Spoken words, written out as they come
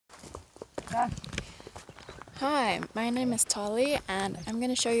Hi, my name is Tali and I'm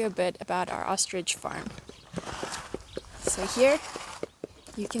going to show you a bit about our ostrich farm. So here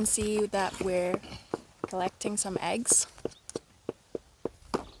you can see that we're collecting some eggs.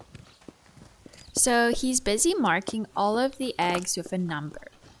 So he's busy marking all of the eggs with a number.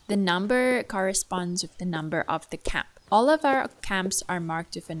 The number corresponds with the number of the camp. All of our camps are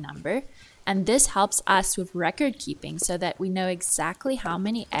marked with a number, and this helps us with record keeping so that we know exactly how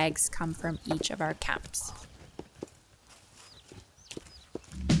many eggs come from each of our camps.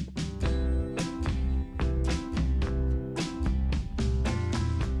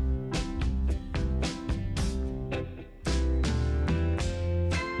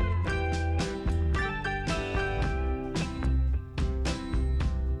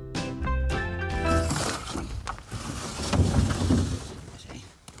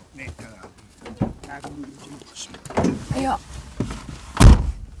 Ja.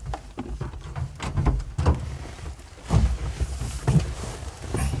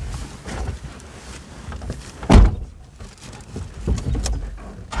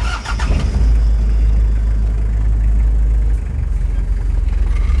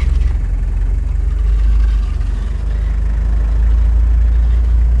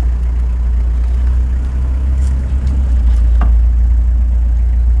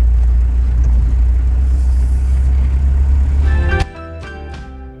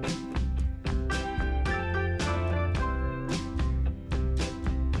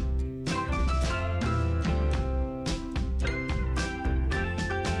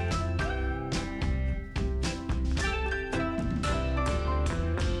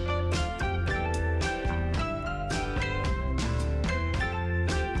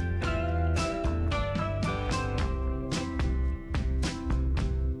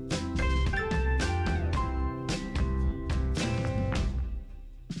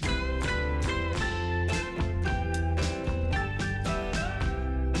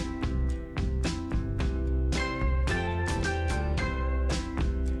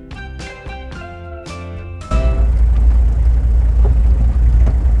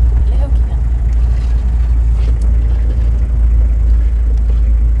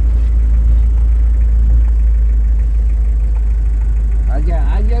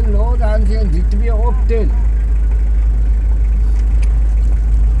 Dan zitten weer op de.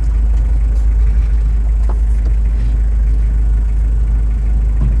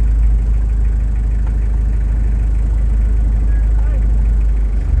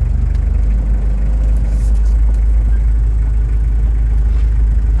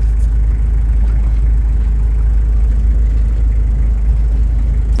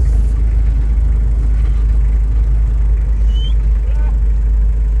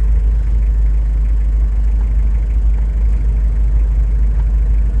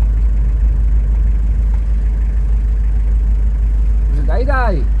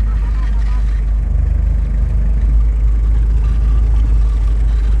 Đây.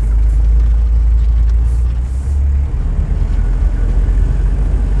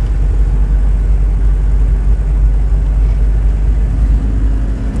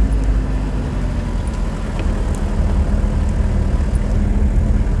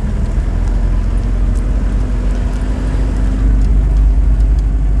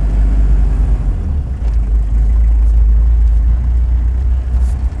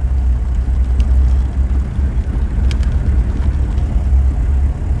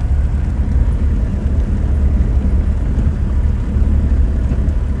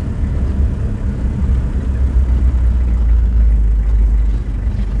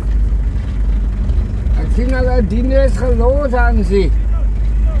 Dines geloos aan zich.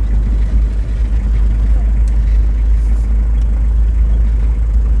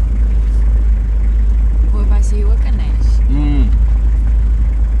 Hoe was je ook ineens?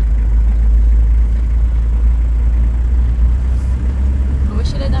 Hoe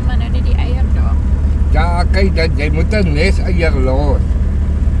is je dan maar nou die eier daar? Ja, kijk, dat, jij moet een nest eier los.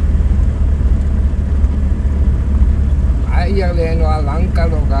 Eier zijn al lang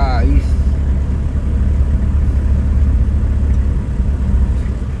kan ook is.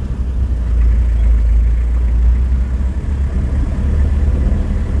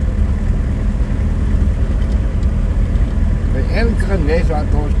 Elke nest wat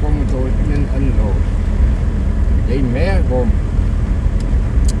ons komt in een loos. Die meer komt.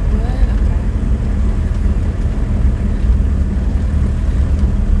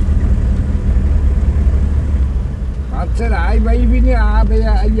 Wat zijn hij bij binnen aan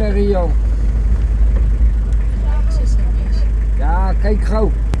Rio? Ja, kijk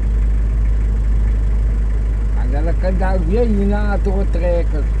gauw. En dan kan daar weer hierna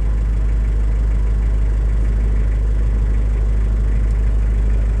doortrekken.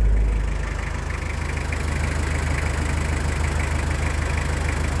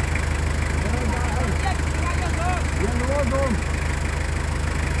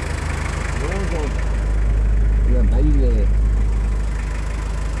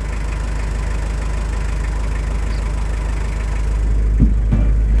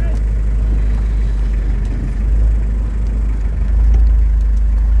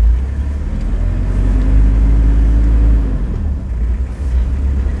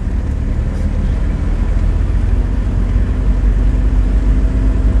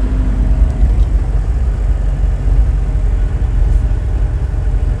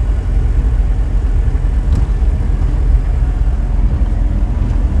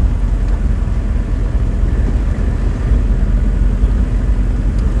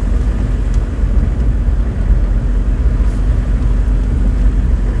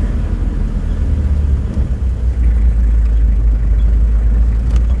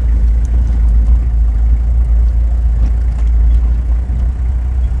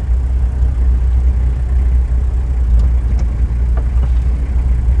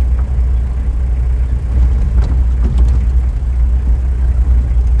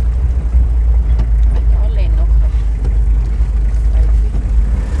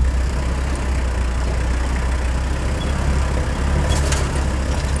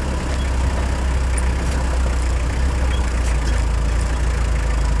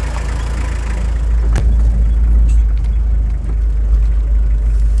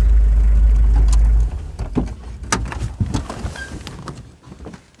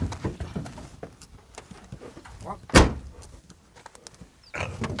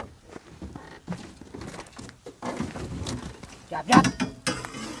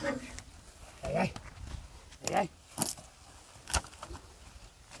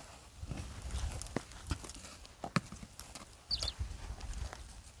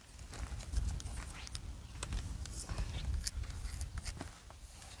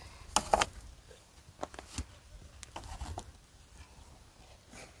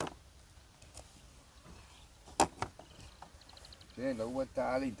 Nee, nou wat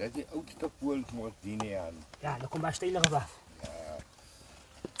Tali, dat is die oudste voels mos die nie aan. Ja, dan komt maar steiliger af.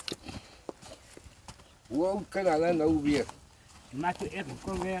 Hoe oud kan hulle nou weer? Maar toen ik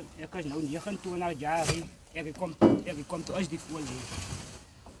kom weer, ik was nou 29 jaar. Ik kom thuis die voel.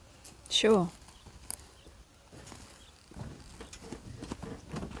 Sure.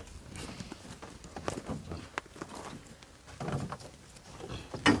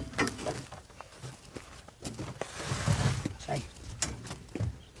 Zij.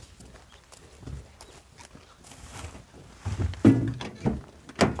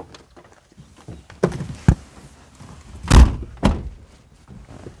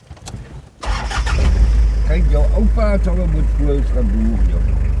 Kijk, jouw opa zal wel met voels gaan boeren, joh.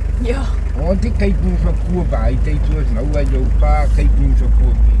 Ja. Want ik kijk nu zo voor bij, hij zoals nou en jouw pa kijkt nu zo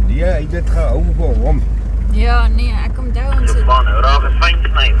voor. Nee, hij dit gehouden waarom? Ja, nee, ek kom daar en sit. Van raak is fyn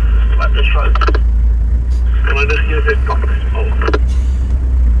knyp. Wat is fout? Kan hy dus hier dit kant?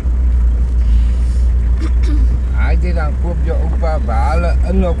 Hij dit dan koop je opa behalen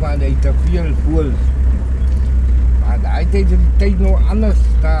en nog maar hij te veel voels. Maar hij deed de tijd nog anders,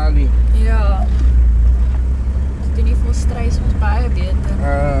 Tali. Ja. Dit doen nie vol strys ons baie beter.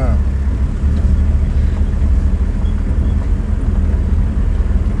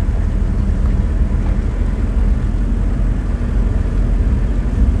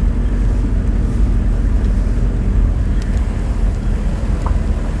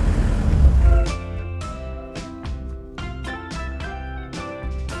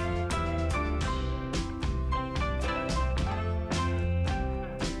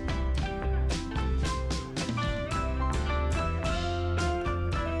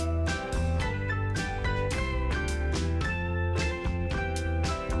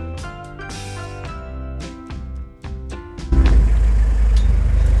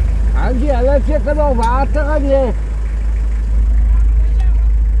 Angie, hulle zit er nog water in je.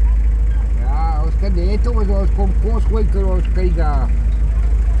 Ja, als ik niet doe, als compost gooi ik ons kijken.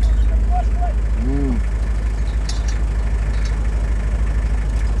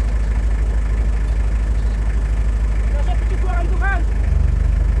 Dan zet je voor aan toe gaan.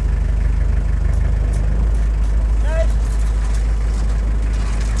 Nee.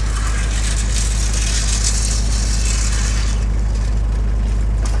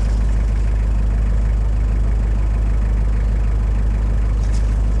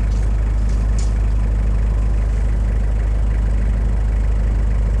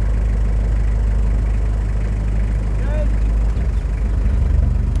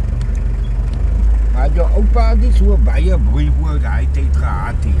 Maar je opa die zo baie broei voor hij tijd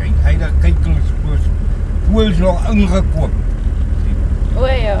gehad. Hij had voels nog ingekoopt. O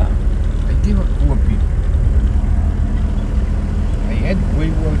ja. Hij die wat koopie. Hij heeft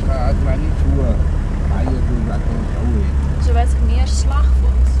broei voor gehad, maar niet zo baie doen wat ons nou heeft. So wat meer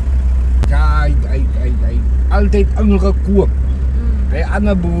slagvoels. Ja, hij altijd ingekoopt. Bij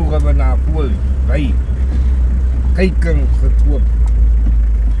andere boeren hebben naar voels. Wij kijken gekoopt.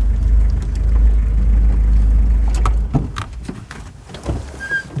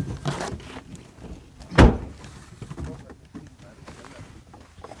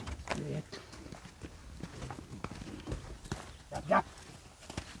 Ja.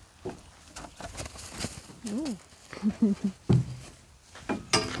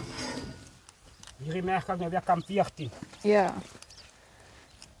 Hier merk ik nou weer kamp 14. Ja.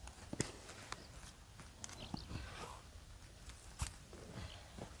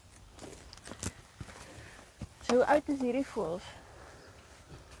 So hoe oud is hierdie voels?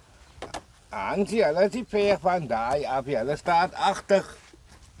 Angie, hulle is die ver van daai af. Hulle staat agter.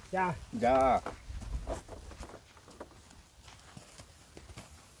 Ja. Ja.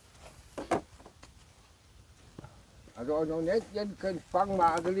 Als je nou net een kunt vangen,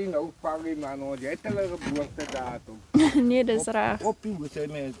 maar als je nou vangen, maar nog net hulle geboortedatum. Nee, dis reg. Op die moet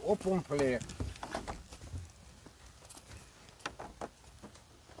zijn mensen op hom gelegd.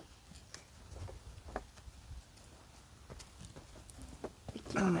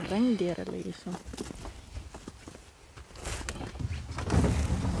 Ek moet my ring deur lees.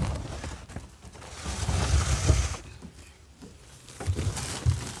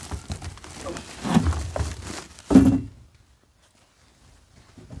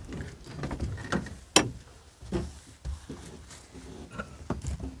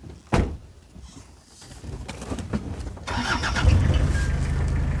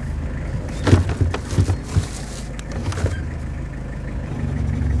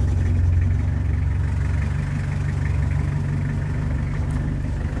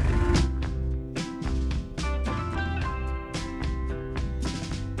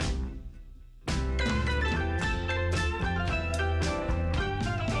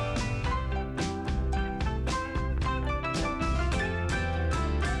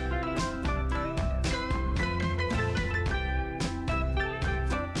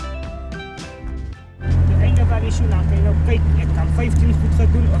 seizoen, dan kun je ook kijken, ik kan 15 goed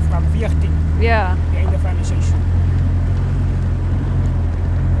gaan doen of kan 14. Ja. Het einde van het seizoen.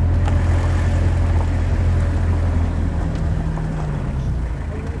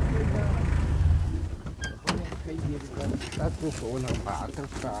 Dat moet gewoon naar water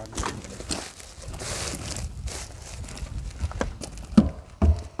gaan.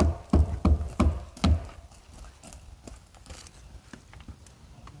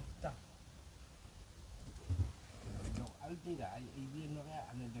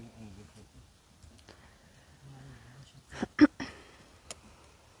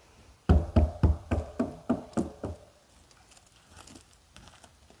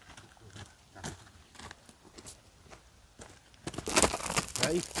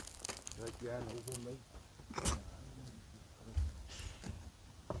 Hey, dat jij nog voor mij.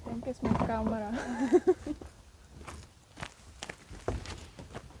 Kijk eens met camera.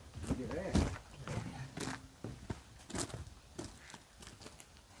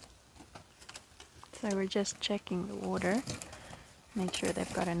 So we're just checking the water, make sure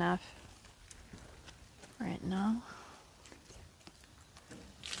they've got enough right now.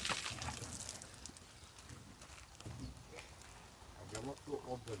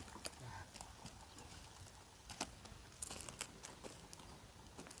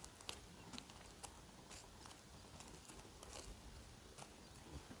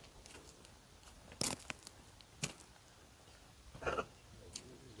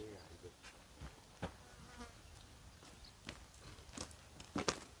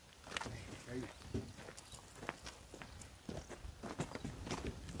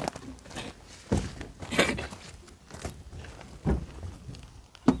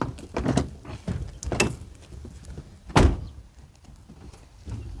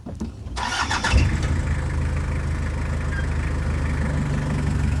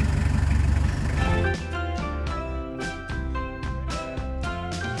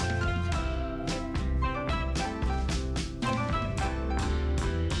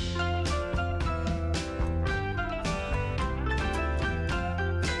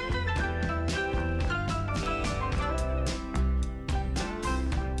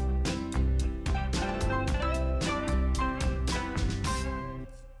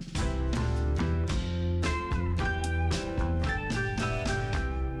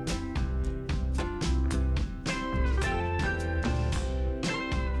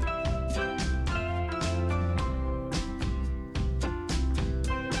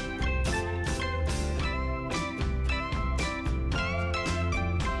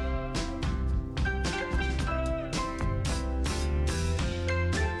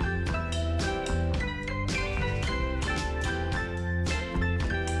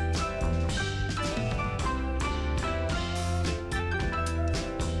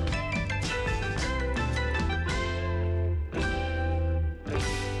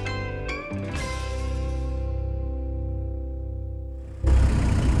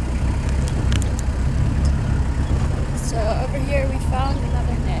 Here we found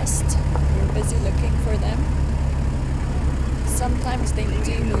another nest. We're busy looking for them. Sometimes they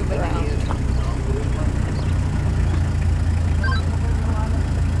do move around.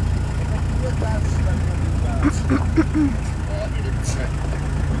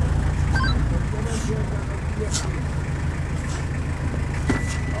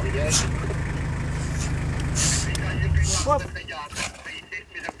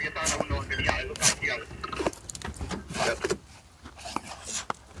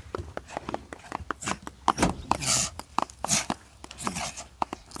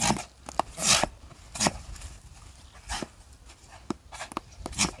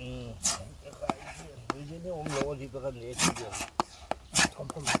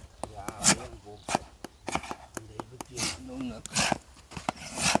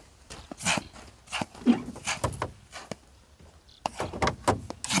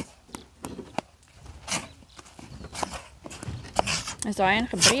 Is daar een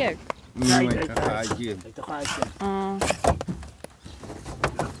gebreek? Nee, dat gaat je.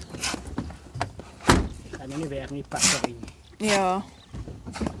 Ik ga niet weg, niet pakken. Ja.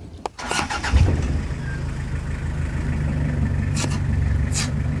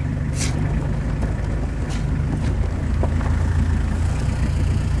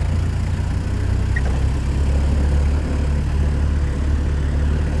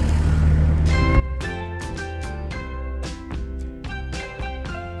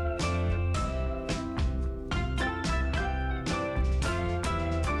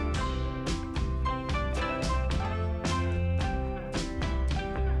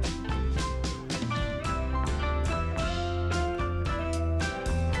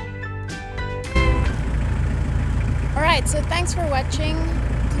 Alright, so thanks for watching.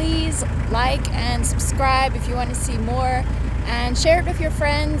 Please like and subscribe if you want to see more, and share it with your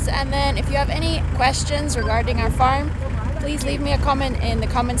friends. And then if you have any questions regarding our farm, please leave me a comment in the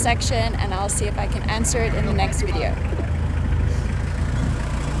comment section and I'll see if I can answer it in the next video.